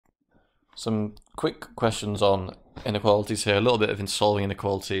Some quick questions on inequalities here, a little bit of in solving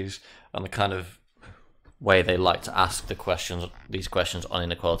inequalities and the kind of way they like to ask these questions on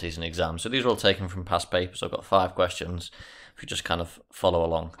inequalities in exams. So these are all taken from past papers. I've got 5 questions if you just kind of follow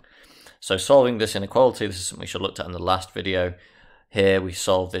along. So solving this inequality, this is something we should have looked at in the last video. Here we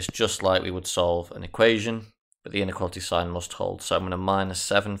solve this just like we would solve an equation, but the inequality sign must hold. So I'm going to minus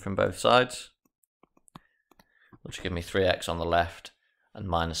 7 from both sides, which will give me 3x on the left and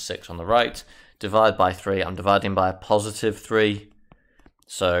minus 6 on the right. Divide by 3, I'm dividing by a positive 3,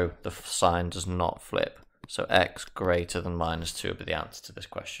 so the sign does not flip. So x greater than minus 2 will be the answer to this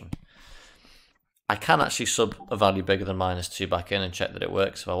question. I can actually sub a value bigger than minus 2 back in and check that it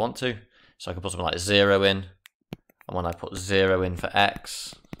works if I want to. So I can put something like 0 in, and when I put 0 in for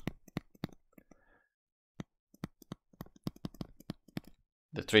x,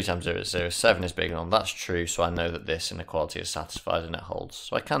 the 3 times 0 is 0, 7 is bigger than 1. That's true, so I know that this inequality is satisfied and it holds.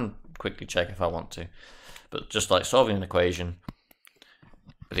 So I can quickly check if I want to. But just like solving an equation,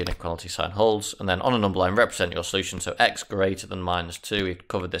 the inequality sign holds. And then on a number line, represent your solution. So x greater than minus 2, we've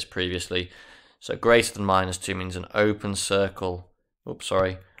covered this previously. So greater than minus 2 means an open circle,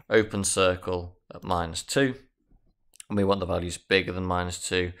 open circle at minus 2. And we want the values bigger than minus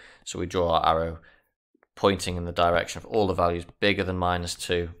 2, so we draw our arrow pointing in the direction of all the values bigger than minus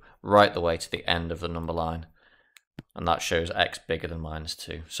 2, right the way to the end of the number line. And that shows x bigger than minus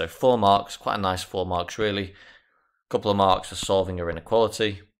 2. So 4 marks, quite a nice 4 marks really. A couple of marks for solving your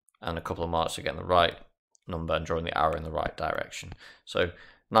inequality, and a couple of marks for getting the right number and drawing the arrow in the right direction. So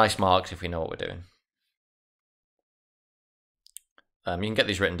nice marks if we know what we're doing. You can get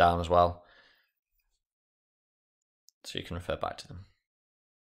these written down as well, so you can refer back to them.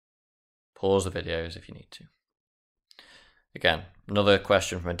 Pause the videos if you need to. Again, another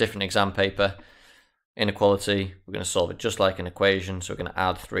question from a different exam paper. Inequality, we're going to solve it just like an equation, so we're going to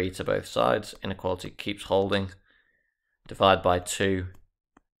add 3 to both sides. Inequality keeps holding. Divide by 2,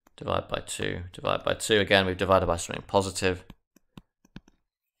 divide by 2, divide by 2. Again, we've divided by something positive,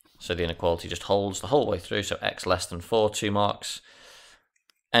 so the inequality just holds the whole way through. So x less than 4, 2 marks.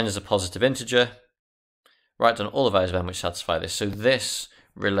 N is a positive integer. Write down all the values of n which satisfy this. So this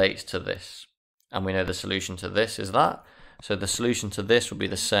relates to this, and we know the solution to this is that. So the solution to this will be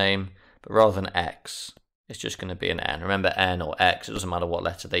the same, but rather than x, it's just going to be an n. Remember, n or x, it doesn't matter what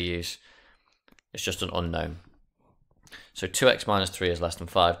letter they use. It's just an unknown. So 2x minus 3 is less than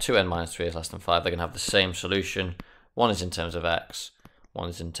 5, 2n minus 3 is less than 5. They're going to have the same solution. One is in terms of x, one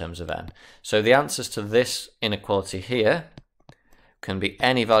is in terms of n. So the answers to this inequality here can be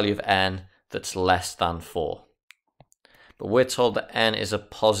any value of n that's less than 4. But we're told that n is a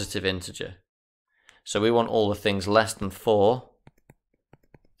positive integer. So we want all the things less than 4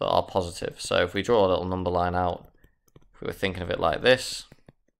 that are positive. So if we draw a little number line out, if we were thinking of it like this,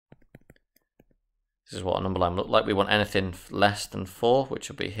 this is what a number line would look like. We want anything less than 4, which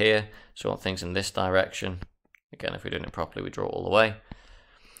would be here. So we want things in this direction. Again, if we're doing it properly, we draw it all the way.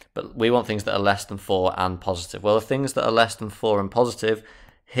 But we want things that are less than 4 and positive. Well, the things that are less than 4 and positive,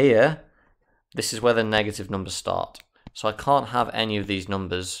 here, this is where the negative numbers start. So I can't have any of these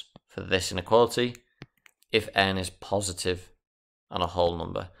numbers for this inequality if n is positive and a whole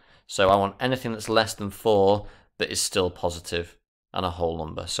number. So I want anything that's less than 4 but is still positive and a whole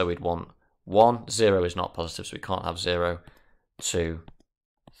number. So we'd want 1, 0 is not positive, so we can't have 0, 2,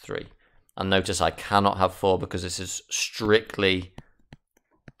 3. And notice I cannot have 4 because this is strictly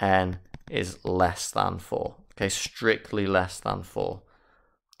n is less than 4. Okay, strictly less than 4.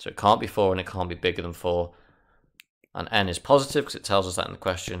 So it can't be 4 and it can't be bigger than 4. And n is positive because it tells us that in the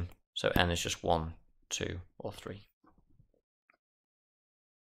question. So n is just 1, 2, or 3.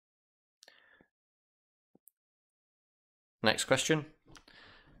 Next question.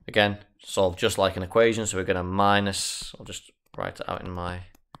 Again, solve just like an equation. So we're going to minus, I'll just write it out in my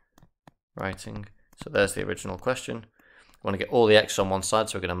writing. So there's the original question. We want to get all the x on one side,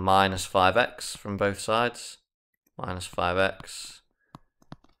 so we're going to minus 5x from both sides. Minus 5x.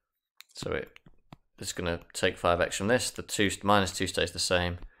 So it's going to take 5x from this. The minus 2 stays the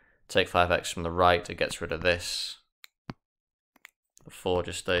same. Take 5x from the right, it gets rid of this. The 4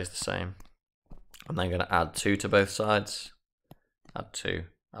 just stays the same. I'm then going to add 2 to both sides. Add 2,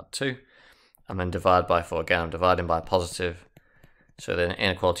 add 2. And then divide by 4 again. I'm dividing by a positive. So the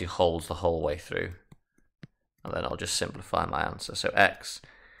inequality holds the whole way through. And then I'll just simplify my answer. So x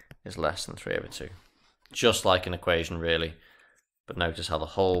is less than 3 over 2. Just like an equation, really. But notice how the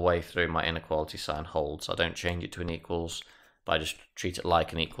whole way through my inequality sign holds. I don't change it to an equals, but I just treat it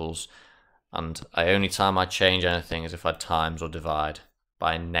like an equals. And the only time I change anything is if I times or divide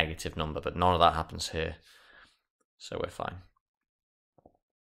by a negative number, but none of that happens here. So we're fine.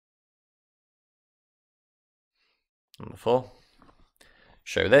 Number 4.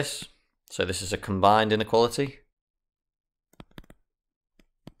 Show this. So this is a combined inequality.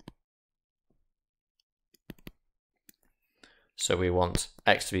 So we want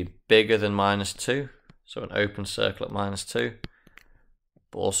x to be bigger than minus 2. So an open circle at minus 2.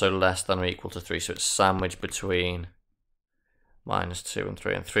 But also less than or equal to 3. So it's sandwiched between minus 2 and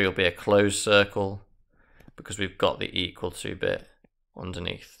 3. And 3 will be a closed circle because we've got the equal to bit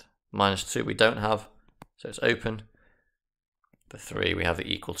underneath. Minus 2 we don't have, so it's open. The 3 we have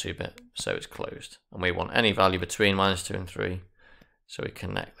the equal to bit, so it's closed. And we want any value between minus 2 and 3, so we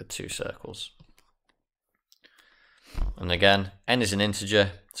connect the two circles. And again, n is an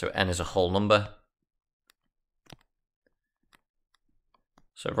integer, so n is a whole number.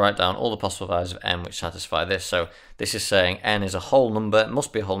 So write down all the possible values of n which satisfy this. So this is saying n is a whole number, it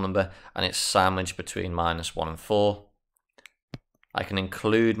must be a whole number, and it's sandwiched between minus 1 and 4. I can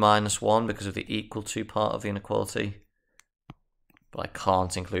include minus 1 because of the equal to part of the inequality, but I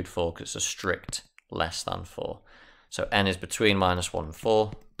can't include 4 because it's a strict less than 4. So n is between minus 1 and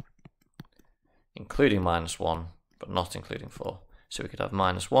 4, including minus 1, but not including 4. So we could have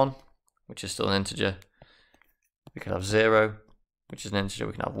minus 1, which is still an integer. We could have 0, which is an integer.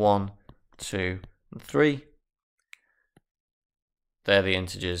 We can have 1, 2, and 3. They're the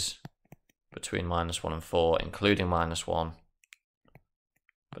integers between minus 1 and 4, including minus 1,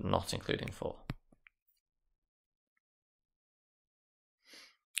 but not including 4.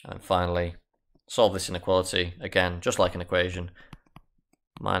 And then finally, solve this inequality. Again, just like an equation,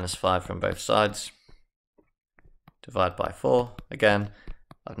 minus 5 from both sides. Divide by 4. Again,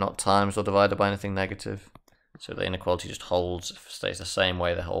 I've not times or divided by anything negative, so the inequality just holds, stays the same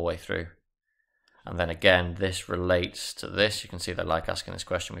way the whole way through. And then again, this relates to this. You can see they like asking this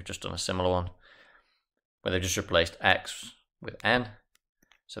question. We've just done a similar one, where they've just replaced x with n.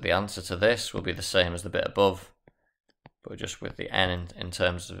 So the answer to this will be the same as the bit above, but just with the n in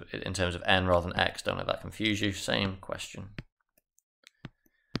terms of n rather than x. Don't let that confuse you. Same question.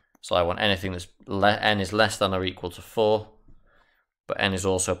 So I want anything that's n is less than or equal to 4, but n is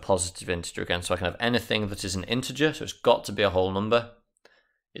also a positive integer again. So I can have anything that is an integer, so it's got to be a whole number.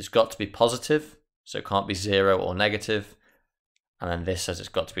 It's got to be positive, so it can't be 0 or negative. And then this says it's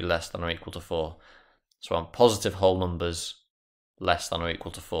got to be less than or equal to 4. So I want positive whole numbers less than or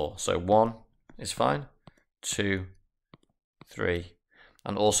equal to 4. So 1 is fine, 2, 3,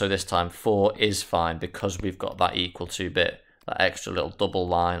 and also this time 4 is fine because we've got that equal to bit. That extra little double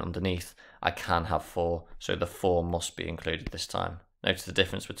line underneath, I can have 4, so the 4 must be included this time. Notice the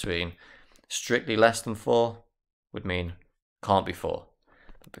difference between strictly less than 4 would mean can't be 4,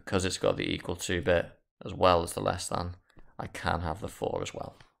 but because it's got the equal to bit as well as the less than, I can have the 4 as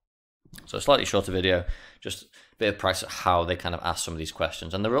well. So a slightly shorter video, just a bit of practice at how they kind of ask some of these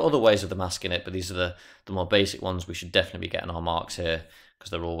questions. And there are other ways of them asking it, but these are the more basic ones. We should definitely be getting our marks here because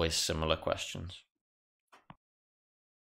they're always similar questions.